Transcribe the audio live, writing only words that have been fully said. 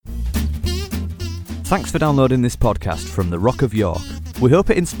Thanks for downloading this podcast from The Rock of York. We hope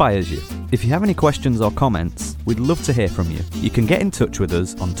it inspires you. If you have any questions or comments, we'd love to hear from you. You can get in touch with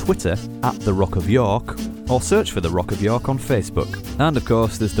us on Twitter at The Rock of York, or search for The Rock of York on Facebook. And of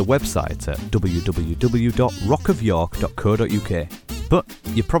course, there's the website at www.rockofyork.co.uk. But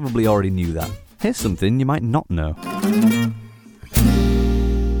you probably already knew that. Here's something you might not know.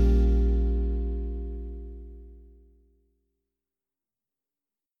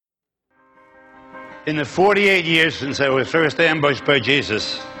 In the 48 years since I was first ambushed by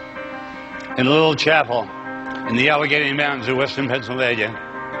Jesus in a little chapel in the Allegheny Mountains of western Pennsylvania,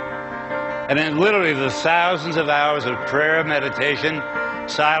 and in literally the thousands of hours of prayer, meditation,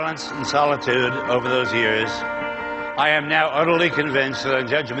 silence, and solitude over those years, I am now utterly convinced that on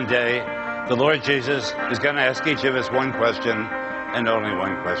Judgment Day, the Lord Jesus is going to ask each of us one question, and only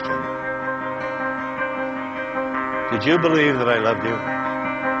one question. Did you believe that I loved you?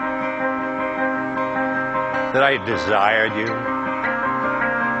 That I desired you?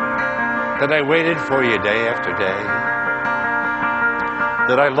 That I waited for you day after day?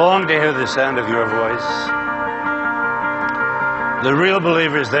 That I longed to hear the sound of your voice? The real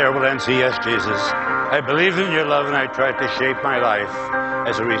believers there will answer, yes, Jesus. I believe in your love and I tried to shape my life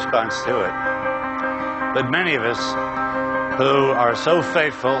as a response to it. But many of us who are so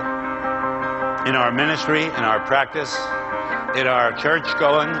faithful in our ministry, in our practice, in our church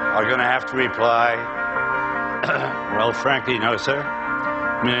going, are going to have to reply, well, frankly, no, sir.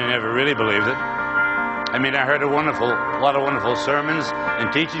 I mean, I never really believed it. I mean, I heard a lot of wonderful sermons and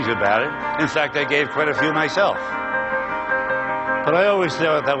teachings about it. In fact, I gave quite a few myself. But I always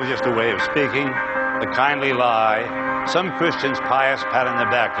thought that was just a way of speaking, a kindly lie, some Christian's pious pat on the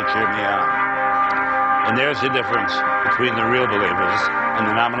back to cheer me on. And there's the difference between the real believers and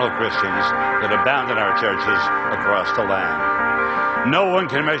the nominal Christians that abound in our churches across the land. No one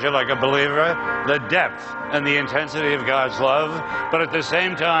can measure like a believer the depth and the intensity of God's love, but at the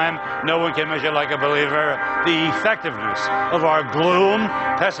same time, no one can measure like a believer the effectiveness of our gloom,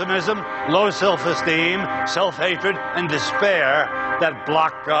 pessimism, low self-esteem, self-hatred, and despair that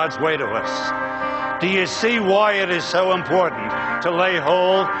block God's way to us. Do you see why it is so important to lay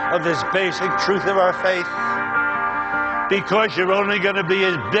hold of this basic truth of our faith? Because you're only going to be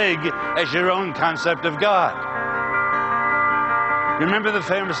as big as your own concept of God. Remember the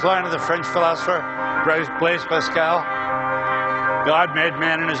famous line of the French philosopher Blaise Pascal? God made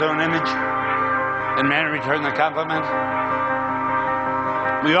man in his own image, and man returned the compliment.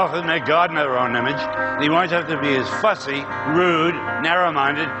 We often make God in our own image, and he winds up to be as fussy, rude,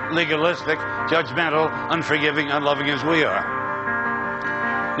 narrow-minded, legalistic, judgmental, unforgiving, unloving as we are.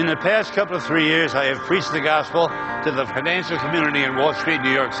 In the past couple of 3 years, I have preached the gospel to the financial community in Wall Street,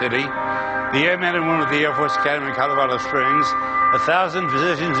 New York City, the airmen and women of the Air Force Academy in Colorado Springs, 1,000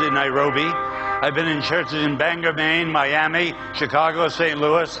 physicians in Nairobi. I've been in churches in Bangor, Maine, Miami, Chicago, St.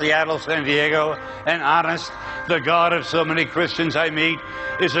 Louis, Seattle, San Diego, and honest, the God of so many Christians I meet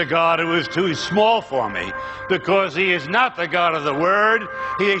is a God who is too small for me, because he is not the God of the Word.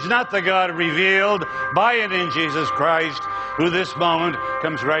 He is not the God revealed by and in Jesus Christ, who this moment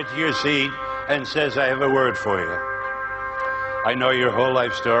comes right to your seat and says, I have a word for you. I know your whole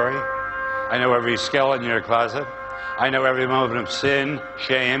life story. I know every skeleton in your closet. I know every moment of sin,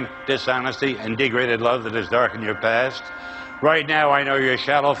 shame, dishonesty, and degraded love that has darkened your past. Right now, I know your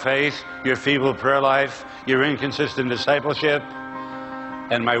shallow faith, your feeble prayer life, your inconsistent discipleship.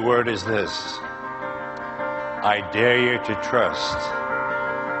 And my word is this. I dare you to trust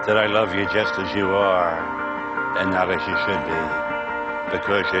that I love you just as you are and not as you should be,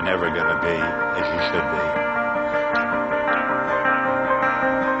 because you're never going to be as you should be.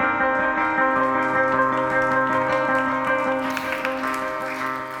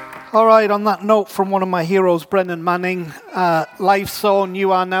 All right, on that note from one of my heroes, Brendan Manning, Life Zone,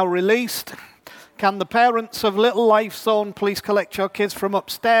 you are now released. Can the parents of Little Life Zone please collect your kids from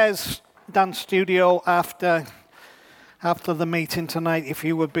upstairs, dance studio, after the meeting tonight, if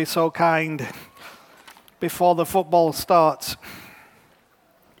you would be so kind, before the football starts.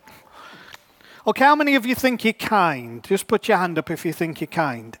 Okay, how many of you think you're kind? Just put your hand up if you think you're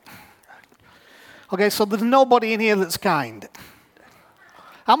kind. Okay, so there's nobody in here that's kind.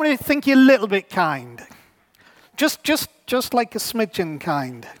 How many think you're a little bit kind? Just like a smidgen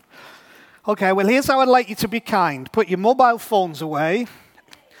kind. Okay, well, here's how I'd like you to be kind. Put your mobile phones away,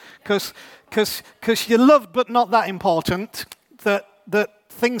 because you're loved but not that important, that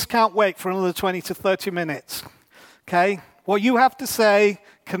things can't wait for another 20 to 30 minutes. Okay? What you have to say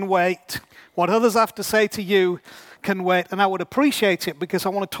can wait. What others have to say to you can wait. And I would appreciate it, because I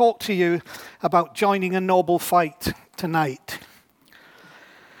want to talk to you about joining a noble fight tonight.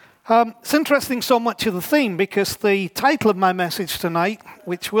 It's interesting so much of the theme because the title of my message tonight,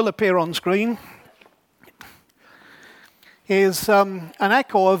 which will appear on screen, is an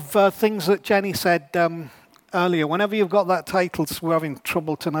echo of things that Jenny said earlier. Whenever you've got that title, we're having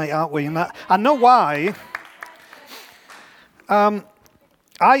trouble tonight, aren't we? And I know why.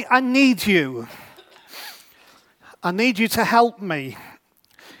 I need you. I need you to help me.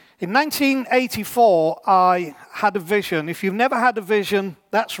 In 1984, I had a vision. If you've never had a vision,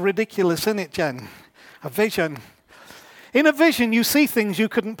 that's ridiculous, isn't it, Jen? A vision. In a vision, you see things you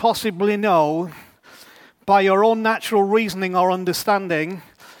couldn't possibly know by your own natural reasoning or understanding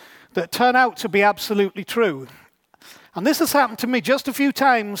that turn out to be absolutely true. And this has happened to me just a few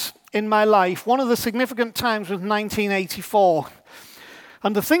times in my life. One of the significant times was 1984.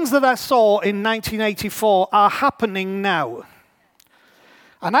 And the things that I saw in 1984 are happening now.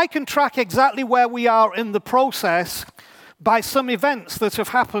 And I can track exactly where we are in the process by some events that have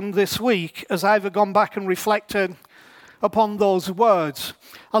happened this week as I've gone back and reflected upon those words.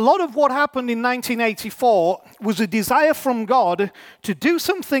 A lot of what happened in 1984 was a desire from God to do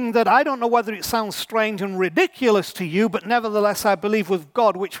something that I don't know whether it sounds strange and ridiculous to you, but nevertheless I believe with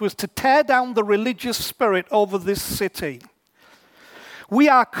God, which was to tear down the religious spirit over this city. We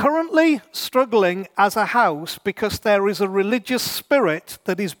are currently struggling as a house because there is a religious spirit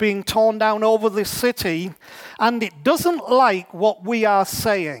that is being torn down over this city, and it doesn't like what we are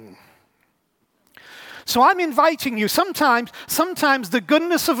saying. So I'm inviting you, sometimes the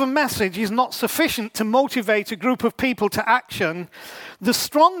goodness of a message is not sufficient to motivate a group of people to action. The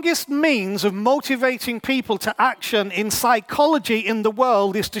strongest means of motivating people to action in psychology in the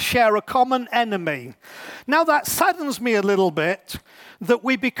world is to share a common enemy. Now that saddens me a little bit, that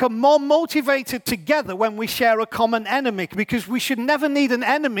we become more motivated together when we share a common enemy, because we should never need an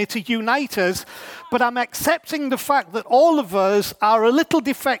enemy to unite us. But I'm accepting the fact that all of us are a little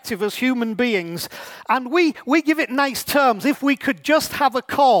defective as human beings, and we give it nice terms. If we could just have a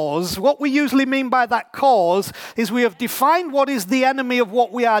cause, what we usually mean by that cause is we have defined what is the enemy of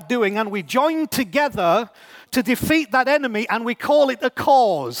what we are doing, and we join together to defeat that enemy, and we call it a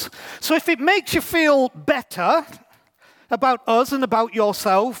cause. So if it makes you feel better about us and about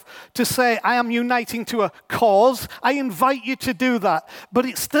yourself to say, I am uniting to a cause, I invite you to do that. But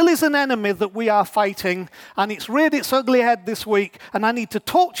it still is an enemy that we are fighting, and it's reared its ugly head this week, and I need to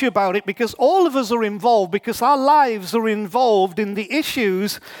talk to you about it because all of us are involved, because our lives are involved in the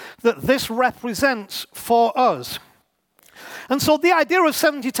issues that this represents for us. And so the idea of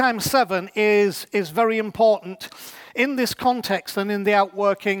 70 times 7 is very important in this context and in the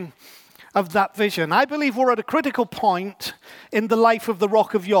outworking of that vision. I believe we're at a critical point in the life of the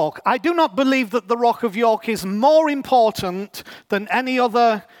Rock of York. I do not believe that the Rock of York is more important than any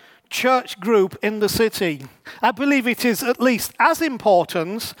other church group in the city. I believe it is at least as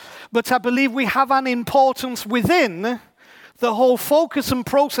important, but I believe we have an importance within the whole focus and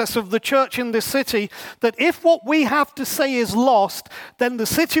process of the church in this city, that if what we have to say is lost, then the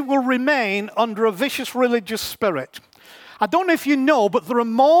city will remain under a vicious religious spirit. I don't know if you know, but there are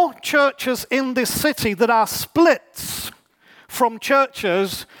more churches in this city that are splits from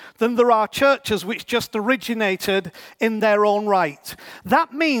churches than there are churches which just originated in their own right.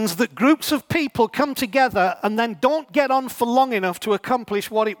 That means that groups of people come together and then don't get on for long enough to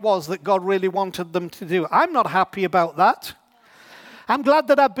accomplish what it was that God really wanted them to do. I'm not happy about that. I'm glad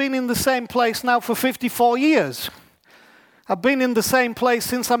that I've been in the same place now for 54 years. I've been in the same place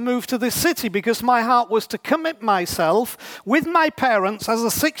since I moved to this city because my heart was to commit myself with my parents as a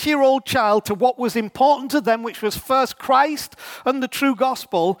 6-year-old child to what was important to them, which was first Christ and the true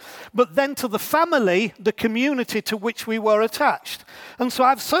gospel, but then to the family, the community to which we were attached. And so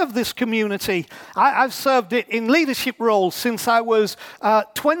I've served this community. I've served it in leadership roles since I was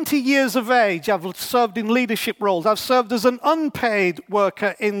 20 years of age. I've served in leadership roles. I've served as an unpaid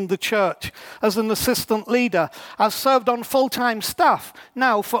worker in the church, as an assistant leader. I've served on full-time staff.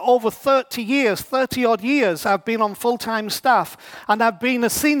 Now, for over 30 odd years, I've been on full-time staff, and I've been a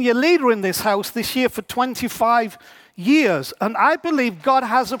senior leader in this house this year for 25 years, and I believe God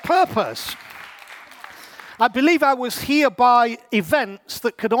has a purpose. I believe I was here by events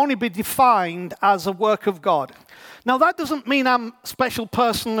that could only be defined as a work of God. Now, that doesn't mean I'm a special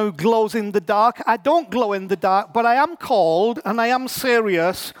person who glows in the dark. I don't glow in the dark, but I am called and I am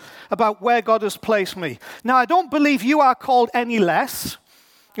serious about where God has placed me. Now, I don't believe you are called any less.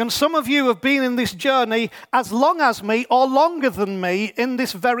 And some of you have been in this journey as long as me or longer than me in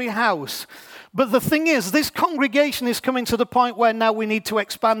this very house. But the thing is, this congregation is coming to the point where now we need to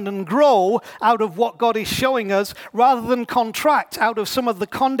expand and grow out of what God is showing us rather than contract out of some of the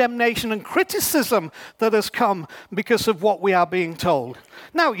condemnation and criticism that has come because of what we are being told.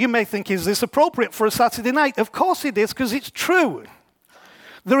 Now, you may think, is this appropriate for a Saturday night? Of course it is, because it's true.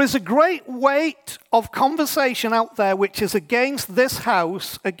 There is a great weight of conversation out there which is against this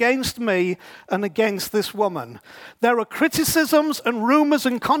house, against me, and against this woman. There are criticisms and rumors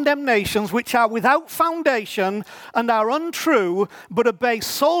and condemnations which are without foundation and are untrue, but are based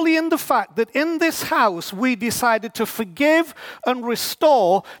solely in the fact that in this house we decided to forgive and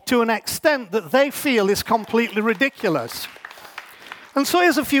restore to an extent that they feel is completely ridiculous. And so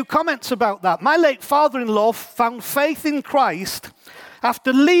here's a few comments about that. My late father-in-law found faith in Christ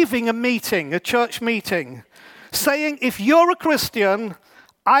after leaving a meeting, a church meeting, saying, if you're a Christian,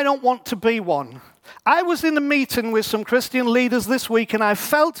 I don't want to be one. I was in a meeting with some Christian leaders this week, and I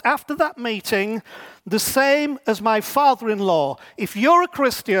felt after that meeting the same as my father-in-law. If you're a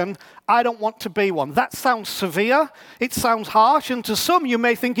Christian, I don't want to be one. That sounds severe, it sounds harsh, and to some you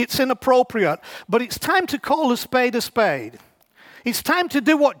may think it's inappropriate, but it's time to call a spade a spade. It's time to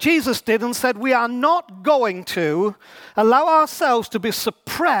do what Jesus did and said, we are not going to allow ourselves to be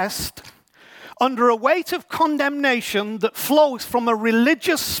suppressed under a weight of condemnation that flows from a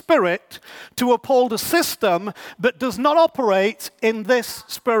religious spirit to uphold a system but does not operate in this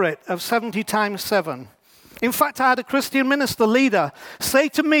spirit of 70 times 7. In fact, I had a Christian minister leader say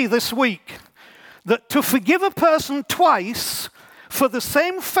to me this week that to forgive a person twice for the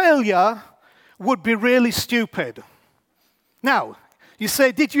same failure would be really stupid. Now, you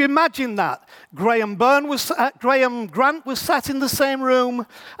say, did you imagine that? Graham Grant was sat in the same room,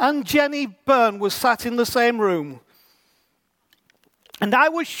 and Jenny Byrne was sat in the same room. And I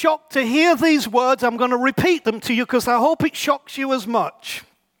was shocked to hear these words. I'm going to repeat them to you because I hope it shocks you as much.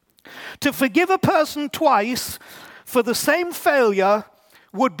 To forgive a person twice for the same failure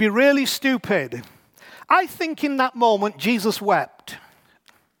would be really stupid. I think in that moment, Jesus wept.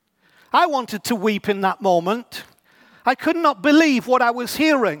 I wanted to weep in that moment. I could not believe what I was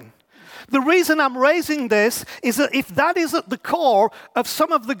hearing. The reason I'm raising this is that if that is at the core of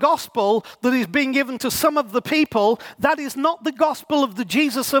some of the gospel that is being given to some of the people, that is not the gospel of the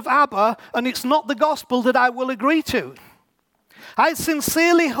Jesus of Abba, and it's not the gospel that I will agree to. I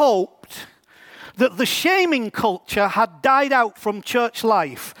sincerely hoped that the shaming culture had died out from church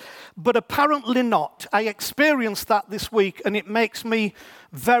life, but apparently not. I experienced that this week, and it makes me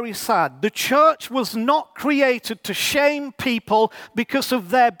very sad. The church was not created to shame people because of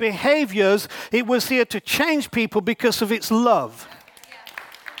their behaviors. It was here to change people because of its love.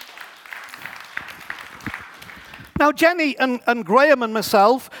 Now, Jenny and Graham and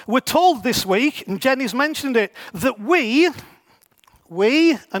myself were told this week, and Jenny's mentioned it, that we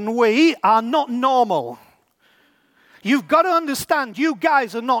are not normal. You've got to understand, you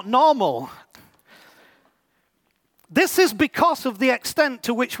guys are not normal. This is because of the extent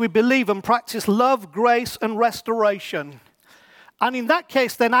to which we believe and practice love, grace, and restoration. And in that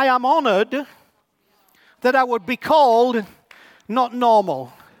case, then I am honored that I would be called not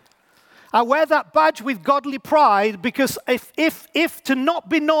normal. I wear that badge with godly pride because if to not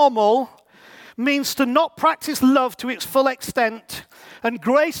be normal means to not practice love to its full extent and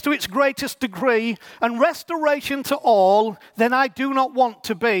grace to its greatest degree and restoration to all, then I do not want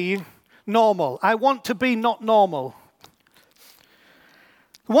to be normal. I want to be not normal.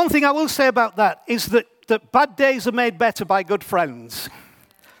 One thing I will say about that is that bad days are made better by good friends.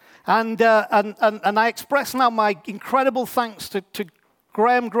 And I express now my incredible thanks to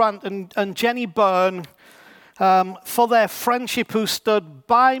Graham Grant and Jenny Byrne for their friendship, who stood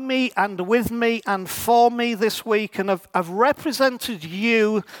by me and with me and for me this week and have represented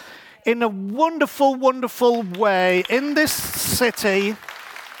you in a wonderful, wonderful way in this city,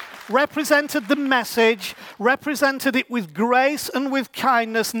 represented the message, represented it with grace and with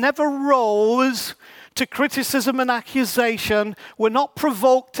kindness, never rose to criticism and accusation, were not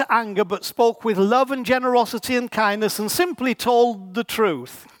provoked to anger, but spoke with love and generosity and kindness and simply told the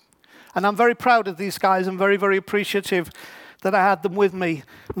truth. And I'm very proud of these guys. I'm very, very appreciative that I had them with me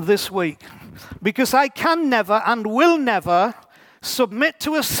this week. Because I can never and will never submit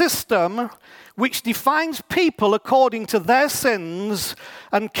to a system which defines people according to their sins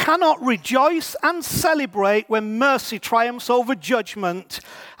and cannot rejoice and celebrate when mercy triumphs over judgment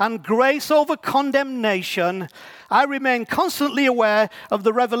and grace over condemnation, I remain constantly aware of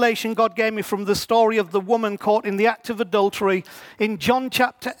the revelation God gave me from the story of the woman caught in the act of adultery in John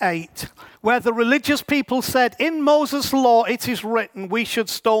chapter 8, where the religious people said, in Moses' law it is written we should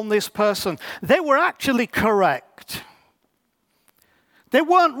stone this person. They were actually correct. They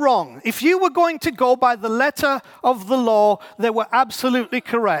weren't wrong. If you were going to go by the letter of the law, they were absolutely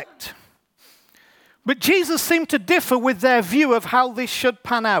correct. But Jesus seemed to differ with their view of how this should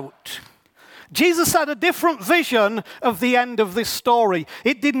pan out. Jesus had a different vision of the end of this story.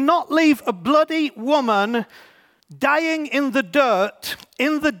 It did not leave a bloody woman dying in the dirt,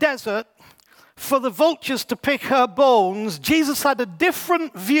 in the desert, for the vultures to pick her bones. Jesus had a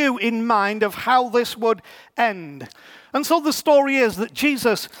different view in mind of how this would end. And so the story is that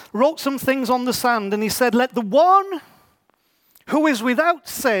Jesus wrote some things on the sand and he said, let the one who is without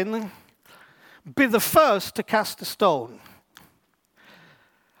sin be the first to cast a stone.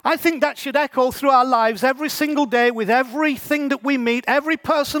 I think that should echo through our lives every single day with everything that we meet, every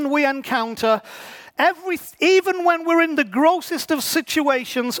person we encounter, even when we're in the grossest of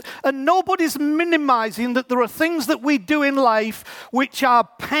situations, and nobody's minimizing that there are things that we do in life which are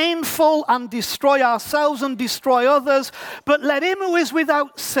painful and destroy ourselves and destroy others, but let him who is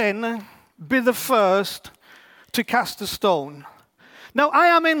without sin be the first to cast a stone. Now, I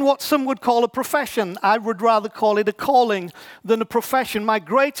am in what some would call a profession. I would rather call it a calling than a profession. My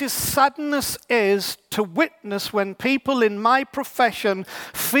greatest sadness is to witness when people in my profession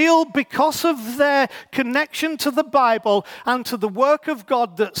feel, because of their connection to the Bible and to the work of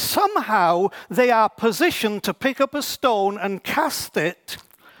God, that somehow they are positioned to pick up a stone and cast it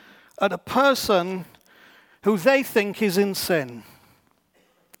at a person who they think is in sin.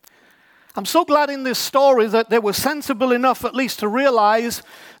 I'm so glad in this story that they were sensible enough at least to realize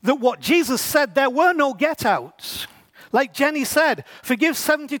that what Jesus said, there were no get-outs. Like Jenny said, forgive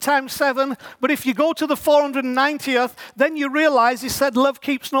 70 times 7, but if you go to the 490th, then you realize he said love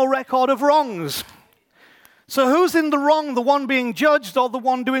keeps no record of wrongs. So who's in the wrong, the one being judged or the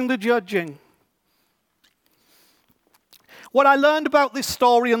one doing the judging? What I learned about this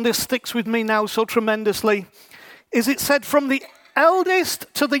story, and this sticks with me now so tremendously, is it said from the eldest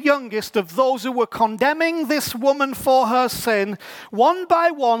to the youngest of those who were condemning this woman for her sin, one by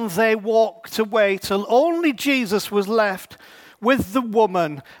one they walked away till only Jesus was left with the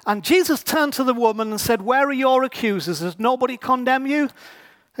woman. And Jesus turned to the woman and said, where are your accusers? Does nobody condemn you?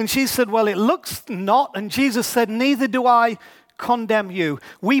 And she said, well, it looks not. And Jesus said, neither do I condemn you.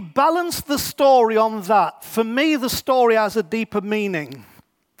 We balanced the story on that. For me, the story has a deeper meaning.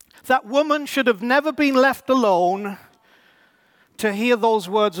 That woman should have never been left alone to hear those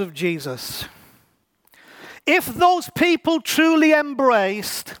words of Jesus. If those people truly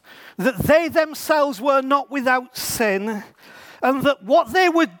embraced that they themselves were not without sin, and that what they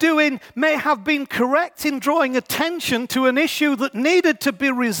were doing may have been correct in drawing attention to an issue that needed to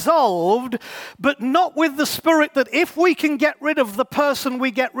be resolved, but not with the spirit that if we can get rid of the person, we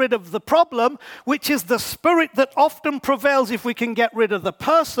get rid of the problem, which is the spirit that often prevails. If we can get rid of the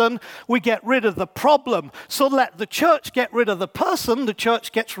person, we get rid of the problem. So let the church get rid of the person, the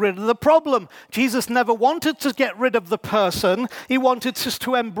church gets rid of the problem. Jesus never wanted to get rid of the person. He wanted us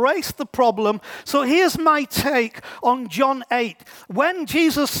to embrace the problem. So here's my take on John 8. When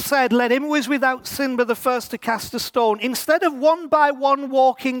Jesus said, let him who is without sin be the first to cast a stone, instead of one by one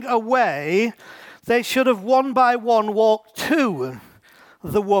walking away, they should have one by one walked to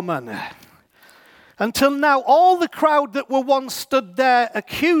the woman. Until now, all the crowd that were once stood there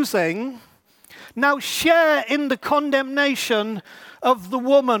accusing now share in the condemnation of the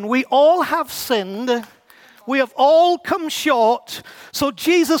woman. We all have sinned. We have all come short. So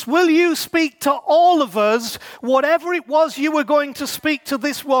Jesus, will you speak to all of us, whatever it was you were going to speak to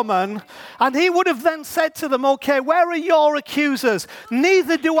this woman? And he would have then said to them, okay, where are your accusers?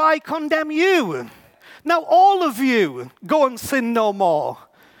 Neither do I condemn you. Now all of you, go and sin no more.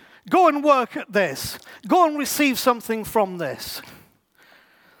 Go and work at this. Go and receive something from this.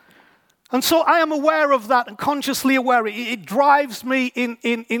 And so I am aware of that and consciously aware. It drives me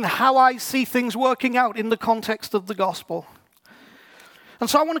in how I see things working out in the context of the gospel. And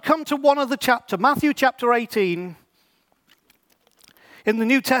so I want to come to one other chapter, Matthew chapter 18 in the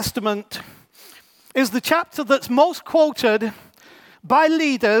New Testament is the chapter that's most quoted by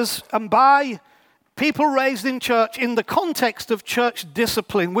leaders and by people raised in church in the context of church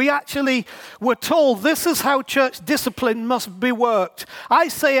discipline. We actually were told this is how church discipline must be worked. I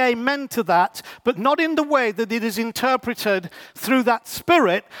say amen to that, but not in the way that it is interpreted through that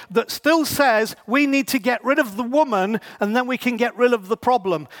spirit that still says we need to get rid of the woman and then we can get rid of the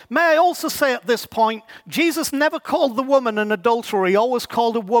problem. May I also say at this point, Jesus never called the woman an adulterer, he always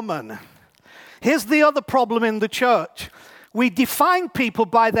called a woman. Here's the other problem in the church. We define people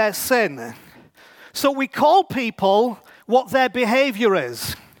by their sin. So we call people what their behavior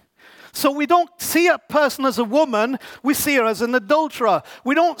is. So we don't see a person as a woman, we see her as an adulterer.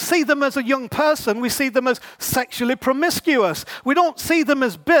 We don't see them as a young person, we see them as sexually promiscuous. We don't see them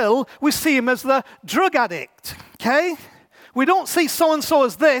as Bill, we see him as the drug addict, okay? We don't see so-and-so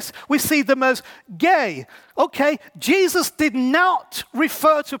as this, we see them as gay. Okay, Jesus did not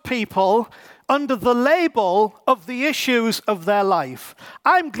refer to people under the label of the issues of their life.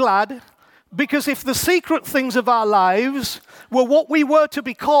 I'm glad, because if the secret things of our lives were what we were to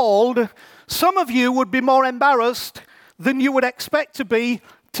be called, some of you would be more embarrassed than you would expect to be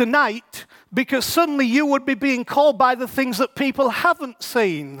tonight, because suddenly you would be being called by the things that people haven't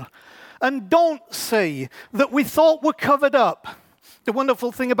seen and don't see, that we thought were covered up. The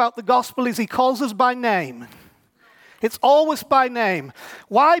wonderful thing about the gospel is he calls us by name. It's always by name.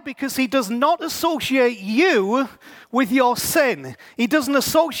 Why? Because he does not associate you with your sin. He doesn't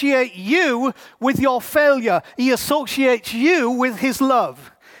associate you with your failure. He associates you with his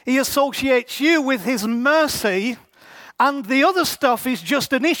love. He associates you with his mercy. And the other stuff is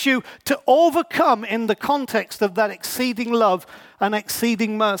just an issue to overcome in the context of that exceeding love and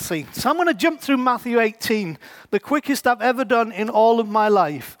exceeding mercy. So I'm going to jump through Matthew 18, the quickest I've ever done in all of my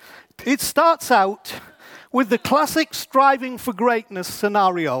life. It starts out with the classic striving for greatness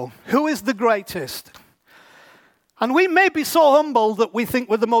scenario. Who is the greatest? And we may be so humble that we think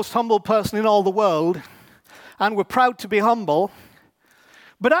we're the most humble person in all the world, and we're proud to be humble.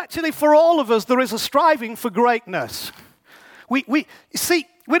 But actually, for all of us, there is a striving for greatness.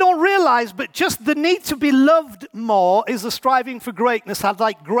 We don't realize, but just the need to be loved more is a striving for greatness. I'd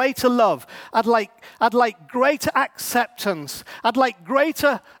like greater love. I'd like greater acceptance. I'd like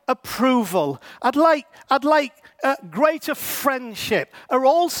greater approval. I'd like greater friendship. Are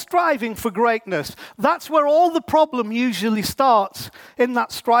all striving for greatness. That's where all the problem usually starts, in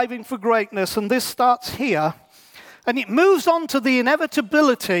that striving for greatness. And this starts here. And it moves on to the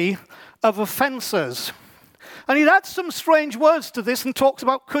inevitability of offenses. And he adds some strange words to this and talks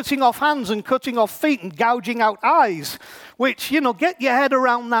about cutting off hands and cutting off feet and gouging out eyes, which, get your head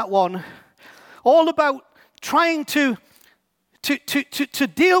around that one. All about trying to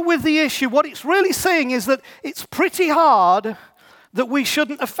deal with the issue. What it's really saying is that it's pretty hard that we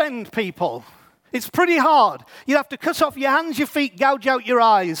shouldn't offend people. It's pretty hard. You have to cut off your hands, your feet, gouge out your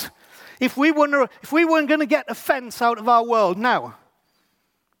eyes. If we weren't going to get offense out of our world. Now,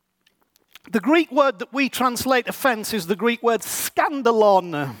 the Greek word that we translate offense is the Greek word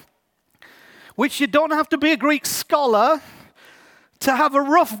scandalon, which you don't have to be a Greek scholar to have a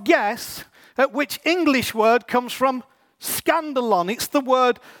rough guess at which English word comes from scandalon. It's the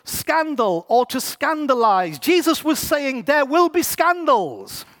word scandal or to scandalize. Jesus was saying there will be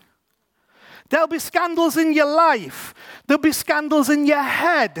scandals. There'll be scandals in your life. There'll be scandals in your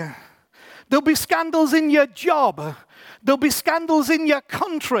head. There'll be scandals in your job. There'll be scandals in your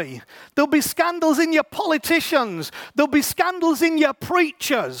country. There'll be scandals in your politicians. There'll be scandals in your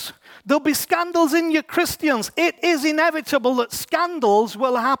preachers. There'll be scandals in your Christians. It is inevitable that scandals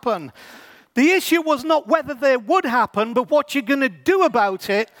will happen. The issue was not whether they would happen, but what you're going to do about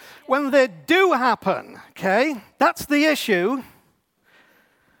it when they do happen, okay? That's the issue.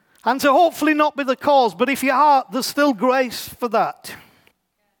 And to hopefully not be the cause, but if you are, there's still grace for that.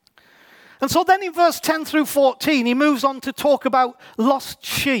 And so then in verse 10 through 14, he moves on to talk about lost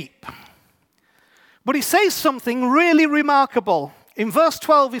sheep. But he says something really remarkable. In verse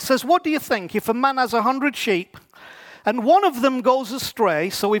 12, he says, what do you think if a man has 100 sheep and one of them goes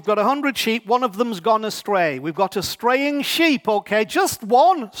astray? So we've got 100 sheep, one of them's gone astray. We've got a straying sheep, okay? Just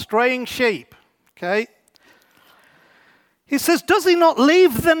one straying sheep, okay? He says, does he not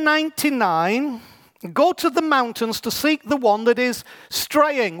leave the 99, go to the mountains to seek the one that is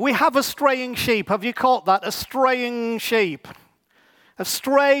straying? We have a straying sheep. Have you caught that? A straying sheep. Have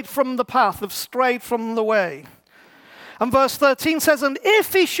strayed from the path, have strayed from the way. And verse 13 says, and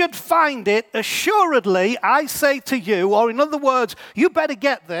if he should find it, assuredly, I say to you, or in other words, you better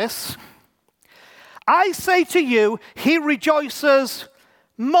get this. I say to you, he rejoices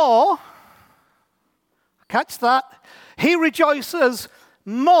more. Catch that. He rejoices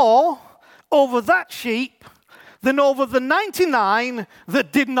more over that sheep than over the 99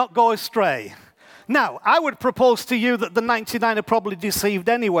 that did not go astray. Now, I would propose to you that the 99 are probably deceived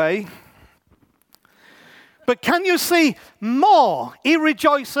anyway. But can you see more? He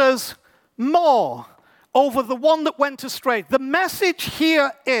rejoices more over the one that went astray. The message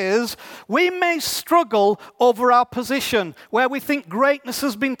here is we may struggle over our position, where we think greatness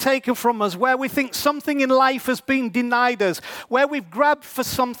has been taken from us, where we think something in life has been denied us, where we've grabbed for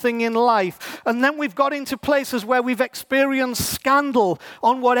something in life, and then we've got into places where we've experienced scandal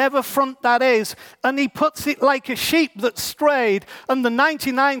on whatever front that is, and he puts it like a sheep that's strayed, and the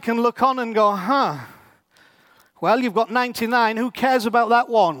 99 can look on and go, well, you've got 99, who cares about that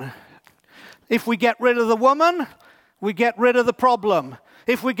one? If we get rid of the woman, we get rid of the problem.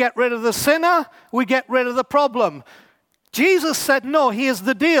 If we get rid of the sinner, we get rid of the problem. Jesus said, no, here's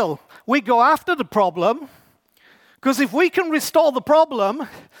the deal. We go after the problem, because if we can restore the problem,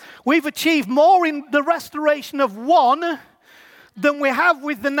 we've achieved more in the restoration of one than we have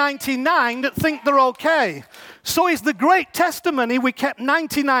with the 99 that think they're okay. So is the great testimony we kept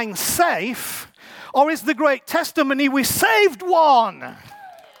 99 safe, or is the great testimony we saved one?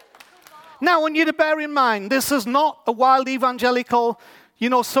 Now, I want you to bear in mind, this is not a wild evangelical,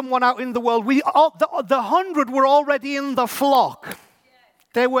 someone out in the world. The 100 were already in the flock.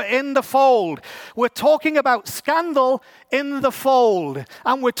 They were in the fold. We're talking about scandal in the fold.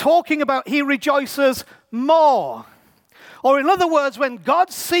 And we're talking about he rejoices more. Or in other words, when God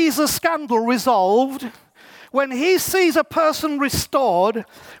sees a scandal resolved, when he sees a person restored,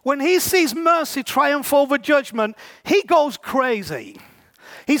 when he sees mercy triumph over judgment, he goes crazy.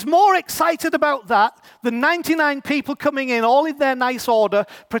 He's more excited about that than 99 people coming in, all in their nice order,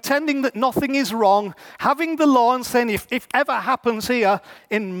 pretending that nothing is wrong, having the law and saying, if ever happens here,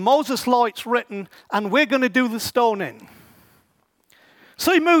 in Moses' law it's written, and we're going to do the stoning.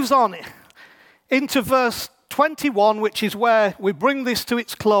 So he moves on into verse 21, which is where we bring this to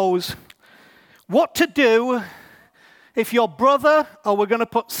its close. What to do if your brother, or we're going to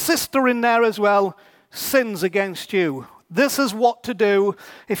put sister in there as well, sins against you. This is what to do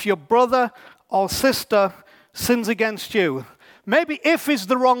if your brother or sister sins against you. Maybe if is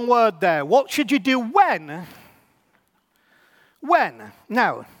the wrong word there. What should you do when? When?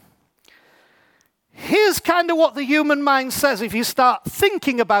 Now, here's kind of what the human mind says if you start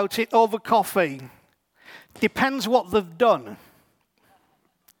thinking about it over coffee. Depends what they've done.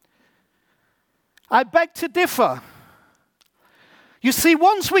 I beg to differ. You see,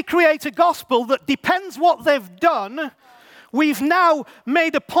 once we create a gospel that depends what they've done, we've now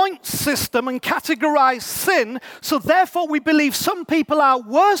made a point system and categorized sin, so therefore we believe some people are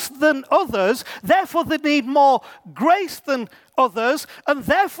worse than others, therefore they need more grace than others, and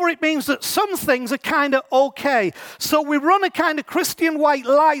therefore it means that some things are kind of okay. So we run a kind of Christian white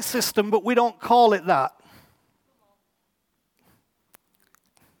lie system, but we don't call it that.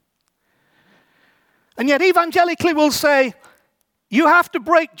 And yet evangelically we'll say, you have to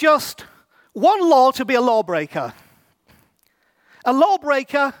break just one law to be a lawbreaker. A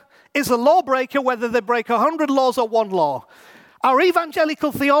lawbreaker is a lawbreaker whether they break 100 laws or one law. Our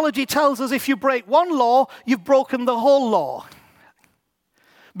evangelical theology tells us if you break one law, you've broken the whole law.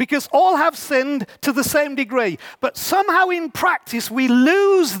 Because all have sinned to the same degree. But somehow in practice we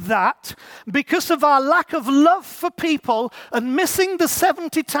lose that because of our lack of love for people and missing the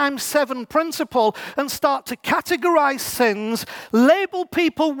 70 times 7 principle and start to categorize sins, label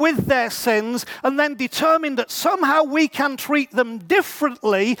people with their sins, and then determine that somehow we can treat them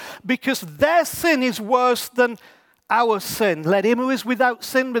differently because their sin is worse than our sin. Let him who is without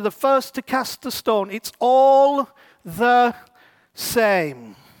sin be the first to cast a stone. It's all the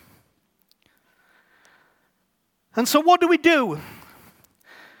same. And so what do we do?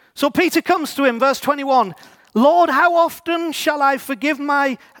 So Peter comes to him, verse 21. Lord, how often shall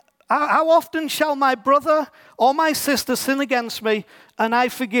my brother or my sister sin against me and I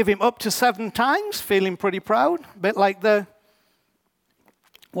forgive him? Up to 7 times, feeling pretty proud. A bit like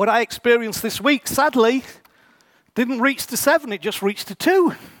what I experienced this week, sadly, didn't reach to 7, it just reached to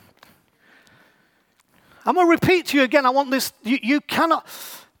 2. I'm going to repeat to you again, I want this, you cannot...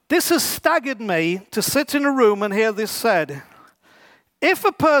 This has staggered me to sit in a room and hear this said. If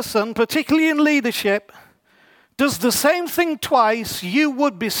a person, particularly in leadership, does the same thing twice, you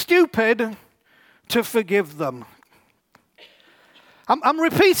would be stupid to forgive them. I'm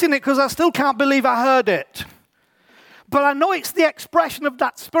repeating it because I still can't believe I heard it. But I know it's the expression of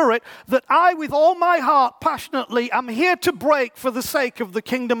that spirit that I, with all my heart, passionately, am here to break for the sake of the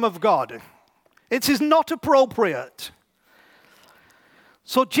kingdom of God. It is not appropriate.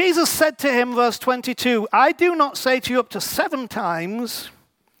 So Jesus said to him, verse 22, I do not say to you up to 7 times,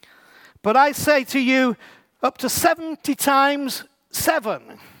 but I say to you up to 70 times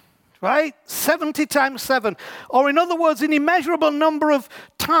 7. right? 70 times 7. Or in other words, an immeasurable number of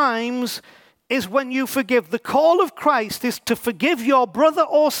times is when you forgive. The call of Christ is to forgive your brother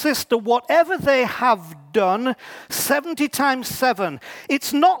or sister whatever they have done 70 times 7.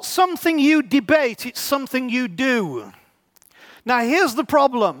 It's not something you debate, it's something you do. Now here's the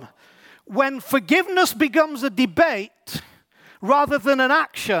problem. When forgiveness becomes a debate rather than an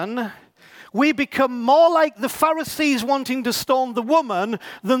action, we become more like the Pharisees wanting to stone the woman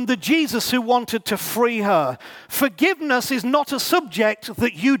than the Jesus who wanted to free her. Forgiveness is not a subject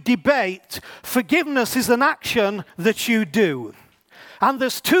that you debate. Forgiveness is an action that you do. And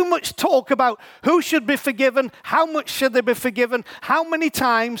there's too much talk about who should be forgiven, how much should they be forgiven, how many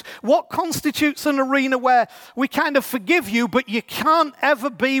times, what constitutes an arena where we kind of forgive you, but you can't ever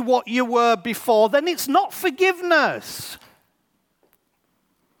be what you were before. Then it's not forgiveness.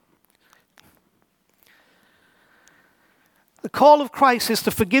 The call of Christ is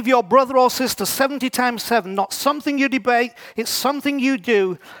to forgive your brother or sister 70 times 7, not something you debate, it's something you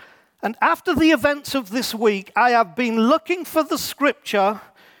do. And after the events of this week, I have been looking for the scripture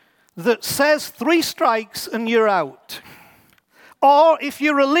that says 3 strikes and you're out. Or if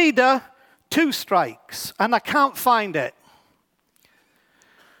you're a leader, 2 strikes, and I can't find it.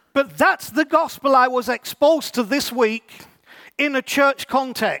 But that's the gospel I was exposed to this week in a church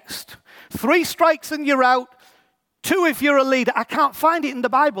context. 3 strikes and you're out. 2 if you're a leader. I can't find it in the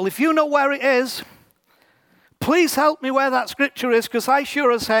Bible. If you know where it is, please help me where that scripture is, because I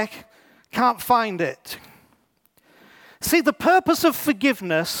sure as heck can't find it. See, the purpose of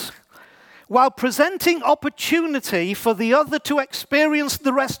forgiveness, while presenting opportunity for the other to experience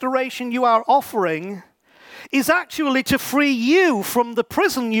the restoration you are offering, is actually to free you from the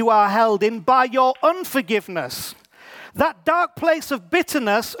prison you are held in by your unforgiveness. That dark place of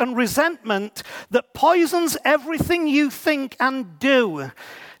bitterness and resentment that poisons everything you think and do.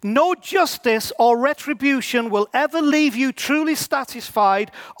 No justice or retribution will ever leave you truly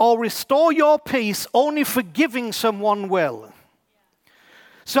satisfied or restore your peace. Only forgiving someone will.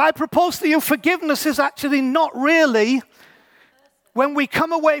 So I propose to you, forgiveness is actually not really, when we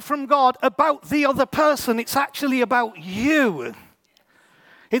come away from God, about the other person. It's actually about you.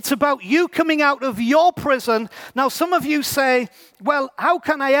 It's about you coming out of your prison. Now, some of you say, well, how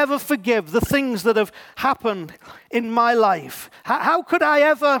can I ever forgive the things that have happened in my life? How could I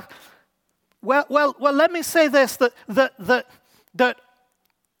ever? Well, let me say this, that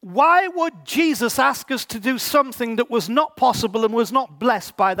why would Jesus ask us to do something that was not possible and was not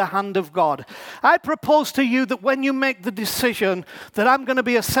blessed by the hand of God? I propose to you that when you make the decision that I'm going to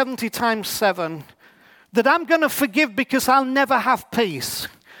be a 70 times 7, that I'm going to forgive because I'll never have peace.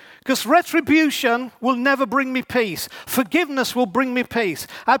 Because retribution will never bring me peace. Forgiveness will bring me peace.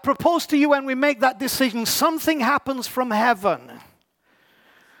 I propose to you when we make that decision, something happens from heaven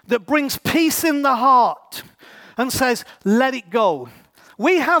that brings peace in the heart and says, let it go.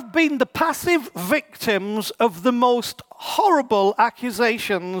 We have been the passive victims of the most horrible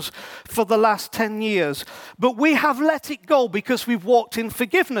accusations for the last 10 years. But we have let it go because we've walked in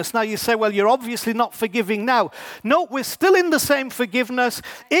forgiveness. Now you say, well, you're obviously not forgiving now. No, we're still in the same forgiveness.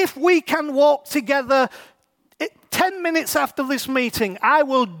 If we can walk together 10 minutes after this meeting, I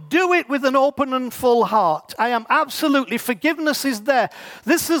will do it with an open and full heart. I am absolutely, forgiveness is there.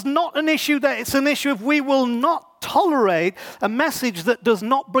 This is not an issue that it's an issue of we will not tolerate a message that does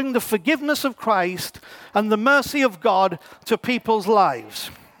not bring the forgiveness of Christ and the mercy of God to people's lives.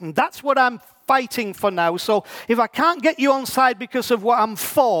 And that's what I'm fighting for now. So if I can't get you on side because of what I'm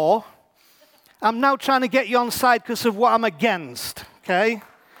for, I'm now trying to get you on side because of what I'm against, okay?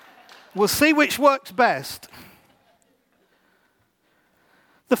 We'll see which works best.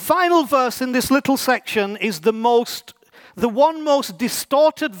 The final verse in this little section is the one most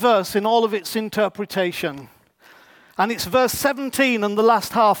distorted verse in all of its interpretation. And it's verse 17 and the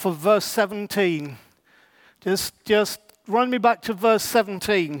last half of verse 17. Just run me back to verse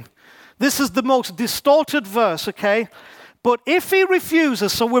 17. This is the most distorted verse, okay? But if he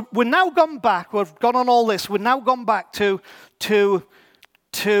refuses, so we're now gone back, we've gone on all this, we've now gone back to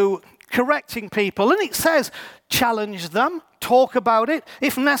correcting people. And it says, challenge them, talk about it.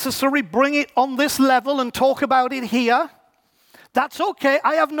 If necessary, bring it on this level and talk about it here. That's okay.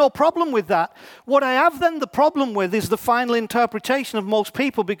 I have no problem with that. What I have then the problem with is the final interpretation of most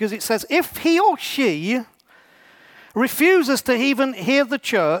people, because it says, if he or she refuses to even hear the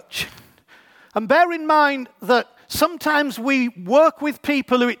church, and bear in mind that sometimes we work with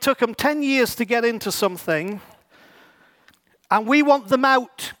people who it took them 10 years to get into something, and we want them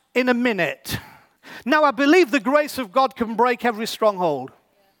out in a minute. Now, I believe the grace of God can break every stronghold.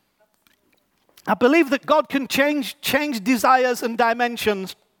 I believe that God can change desires and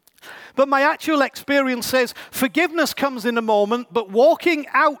dimensions But my actual experience says forgiveness comes in a moment, but walking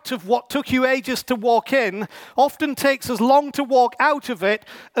out of what took you ages to walk in often takes as long to walk out of it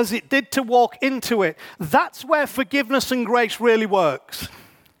as it did to walk into it. That's where forgiveness and grace really works.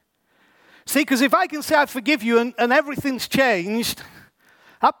 See, because if I can say I forgive you and everything's changed,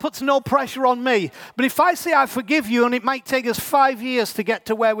 that puts no pressure on me. But if I say I forgive you and it might take us 5 years to get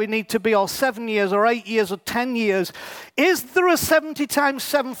to where we need to be, or 7 years, or 8 years, or 10 years, is there a 70 times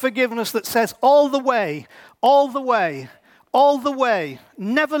 7 forgiveness that says all the way, all the way, all the way,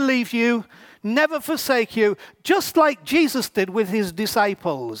 never leave you, never forsake you, just like Jesus did with his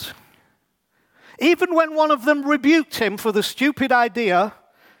disciples? Even when one of them rebuked him for the stupid idea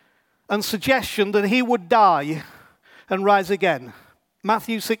and suggestion that he would die and rise again.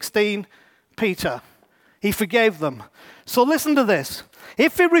 Matthew 16, Peter. He forgave them. So listen to this.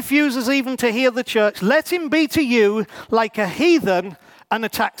 If he refuses even to hear the church, let him be to you like a heathen and a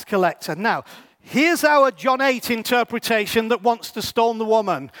tax collector. Now, here's our John 8 interpretation that wants to stone the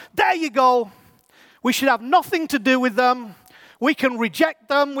woman. There you go. We should have nothing to do with them. We can reject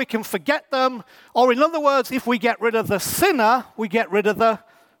them. We can forget them. Or in other words, if we get rid of the sinner, we get rid of the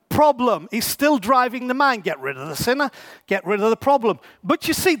problem. He's still driving the mind. Get rid of the sinner, get rid of the problem. But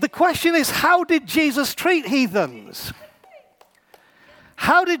you see, the question is, how did Jesus treat heathens?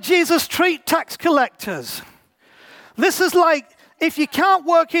 How did Jesus treat tax collectors? This is like, if you can't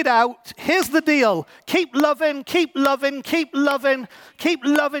work it out, here's the deal. Keep loving, keep loving, keep loving, keep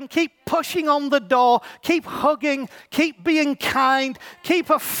loving, keep pushing on the door, keep hugging, keep being kind,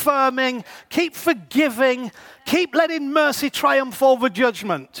 keep affirming, keep forgiving, keep letting mercy triumph over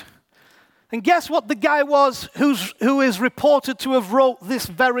judgment. And guess what the guy was who is reported to have wrote this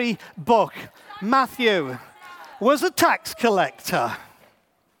very book? Matthew was a tax collector.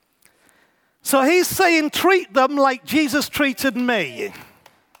 So he's saying, treat them like Jesus treated me.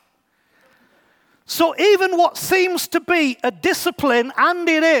 So even what seems to be a discipline, and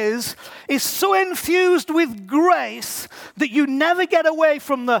it is so infused with grace that you never get away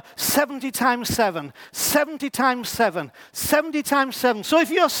from the 70 times 7, 70 times 7, 70 times 7. So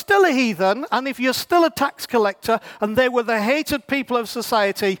if you're still a heathen, and if you're still a tax collector, and they were the hated people of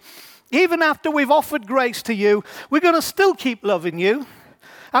society, even after we've offered grace to you, we're going to still keep loving you.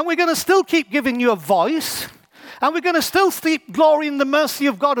 And we're going to still keep giving you a voice. And we're going to still keep glorying in the mercy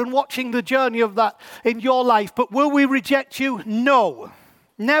of God and watching the journey of that in your life. But will we reject you? No.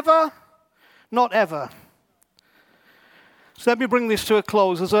 Never, not ever. So let me bring this to a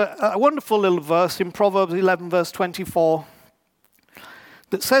close. There's a wonderful little verse in Proverbs 11, verse 24,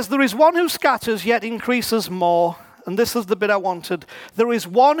 that says, there is one who scatters yet increases more. And this is the bit I wanted. There is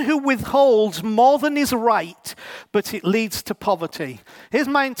one who withholds more than is right, but it leads to poverty. Here's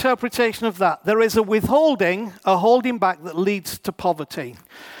my interpretation of that. There is a withholding, a holding back that leads to poverty.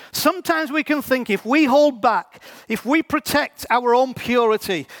 Sometimes we can think if we hold back, if we protect our own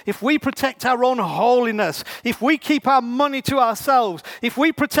purity, if we protect our own holiness, if we keep our money to ourselves, if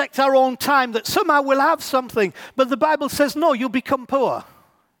we protect our own time, that somehow we'll have something. But the Bible says, no, you'll become poor.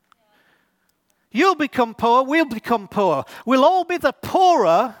 You'll become poor, we'll become poor. We'll all be the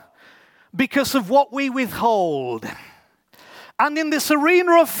poorer because of what we withhold. And in this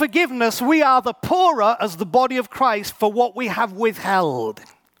arena of forgiveness, we are the poorer as the body of Christ for what we have withheld.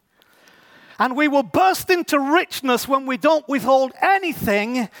 And we will burst into richness when we don't withhold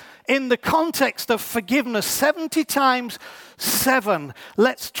anything in the context of forgiveness. 70 times 7.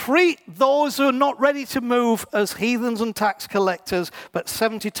 Let's treat those who are not ready to move as heathens and tax collectors, but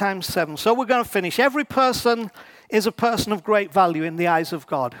 70 times 7. So we're going to finish. Every person is a person of great value in the eyes of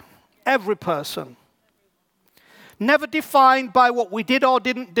God. Every person. Never defined by what we did or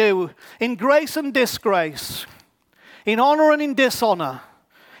didn't do. In grace and disgrace. In honor and in dishonor.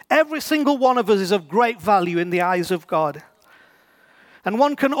 Every single one of us is of great value in the eyes of God. And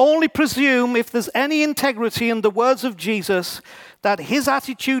one can only presume, if there's any integrity in the words of Jesus, that his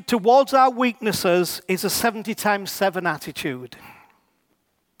attitude towards our weaknesses is a 70 times 7 attitude.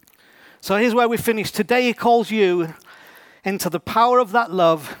 So here's where we finish. Today he calls you into the power of that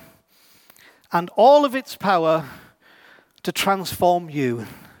love and all of its power to transform you.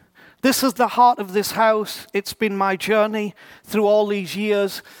 This is the heart of this house. It's been my journey through all these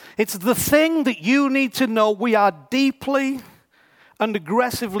years. It's the thing that you need to know we are deeply and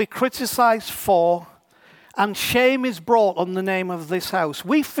aggressively criticized for, and shame is brought on the name of this house.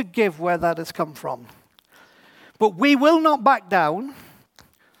 We forgive where that has come from. But we will not back down.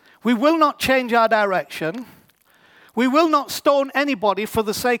 We will not change our direction. We will not stone anybody for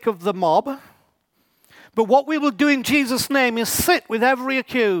the sake of the mob. But what we will do in Jesus' name is sit with every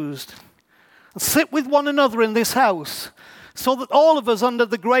accused, and sit with one another in this house, so that all of us under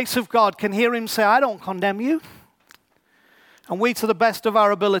the grace of God can hear him say, I don't condemn you. And we, to the best of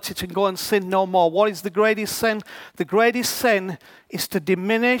our ability, to go and sin no more. What is the greatest sin? The greatest sin is to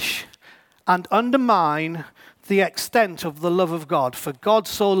diminish and undermine the extent of the love of God. For God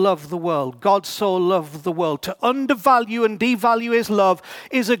so loved the world. God so loved the world. To undervalue and devalue his love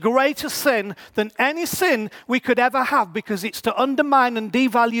is a greater sin than any sin we could ever have, because it's to undermine and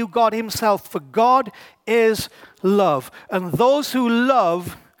devalue God himself. For God is love. And those who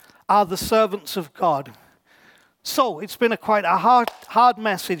love are the servants of God. So it's been quite a hard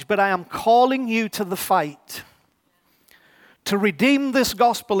message, but I am calling you to the fight. To redeem this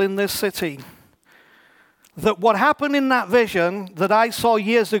gospel in this city. That what happened in that vision that I saw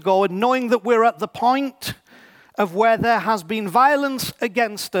years ago, and knowing that we're at the point of where there has been violence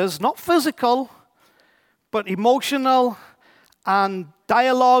against us, not physical, but emotional and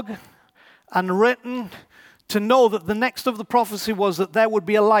dialogue and written, to know that the next of the prophecy was that there would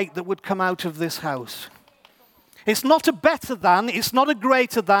be a light that would come out of this house. It's not a better than, it's not a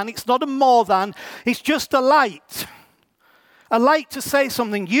greater than, it's not a more than, it's just a light. A light to say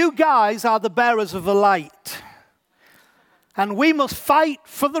something. You guys are the bearers of a light. And we must fight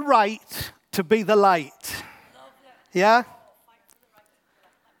for the right to be the light. Yeah?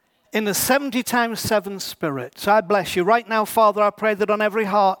 In the 70 times 7 spirit. So I bless you. Right now, Father, I pray that on every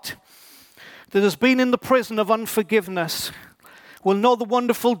heart that has been in the prison of unforgiveness will know the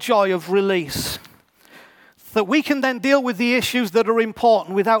wonderful joy of release. That we can then deal with the issues that are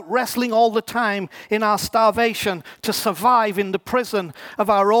important without wrestling all the time in our starvation to survive in the prison of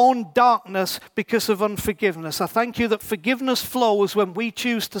our own darkness because of unforgiveness. I thank you that forgiveness flows when we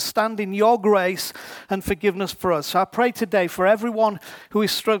choose to stand in your grace and forgiveness for us. So I pray today for everyone who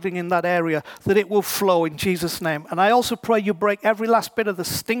is struggling in that area that it will flow in Jesus' name. And I also pray you break every last bit of the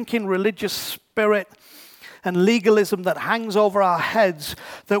stinking religious spirit and legalism that hangs over our heads,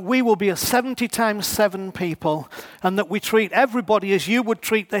 that we will be a 70 times 7 people, and that we treat everybody as you would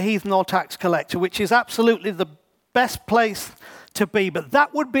treat the heathen or tax collector, which is absolutely the best place to be. But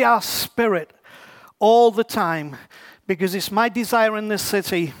that would be our spirit all the time, because it's my desire in this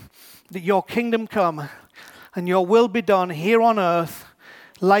city that your kingdom come and your will be done here on earth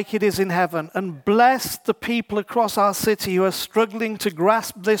like it is in heaven. And bless the people across our city who are struggling to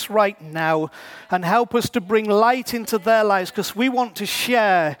grasp this right now, and help us to bring light into their lives, because we want to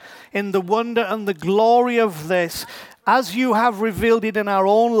share in the wonder and the glory of this as you have revealed it in our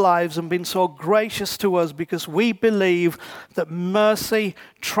own lives and been so gracious to us, because we believe that mercy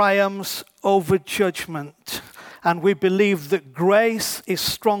triumphs over judgment. And we believe that grace is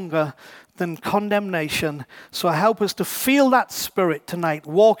stronger than condemnation. So help us to feel that spirit tonight,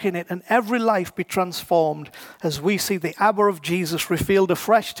 walk in it, and every life be transformed as we see the Abba of Jesus revealed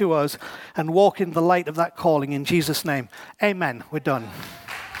afresh to us and walk in the light of that calling. In Jesus' name, amen. We're done.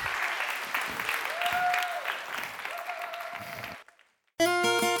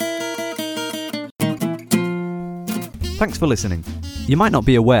 Thanks for listening. You might not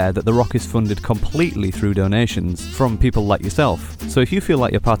be aware that The Rock is funded completely through donations from people like yourself. So if you feel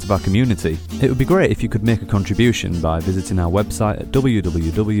like you're part of our community, it would be great if you could make a contribution by visiting our website at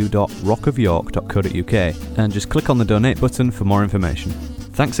www.rockofyork.co.uk and just click on the donate button for more information.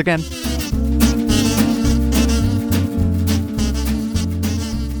 Thanks again.